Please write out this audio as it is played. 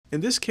In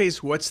this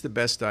case, what's the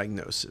best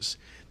diagnosis?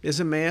 There's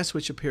a mass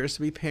which appears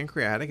to be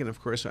pancreatic, and of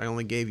course I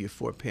only gave you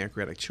 4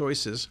 pancreatic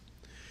choices.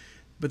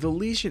 But the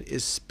lesion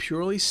is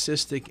purely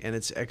cystic and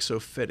it's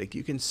exophytic.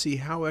 You can see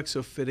how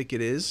exophytic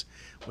it is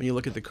when you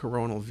look at the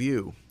coronal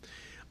view.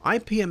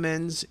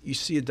 IPMNs, you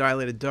see a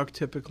dilated duct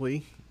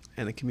typically,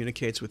 and it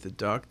communicates with the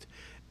duct.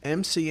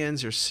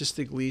 MCNs are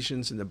cystic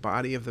lesions in the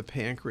body of the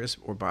pancreas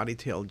or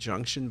body-tail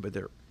junction, but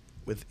they're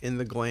within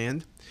the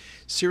gland.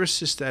 Serous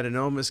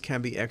cystadenomas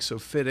can be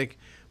exophytic,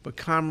 but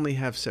commonly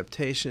have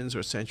septations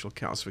or central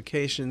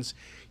calcifications.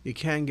 You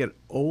can get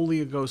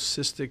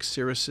oligocystic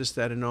serous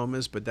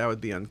cystadenomas, but that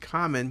would be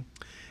uncommon.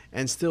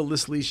 And still,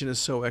 this lesion is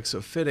so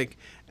exophytic,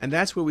 and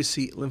that's where we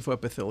see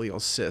lymphoepithelial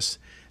cysts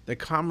that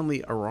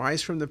commonly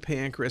arise from the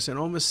pancreas and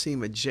almost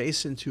seem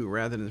adjacent to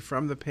rather than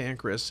from the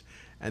pancreas,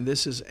 and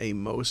this is a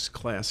most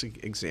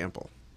classic example.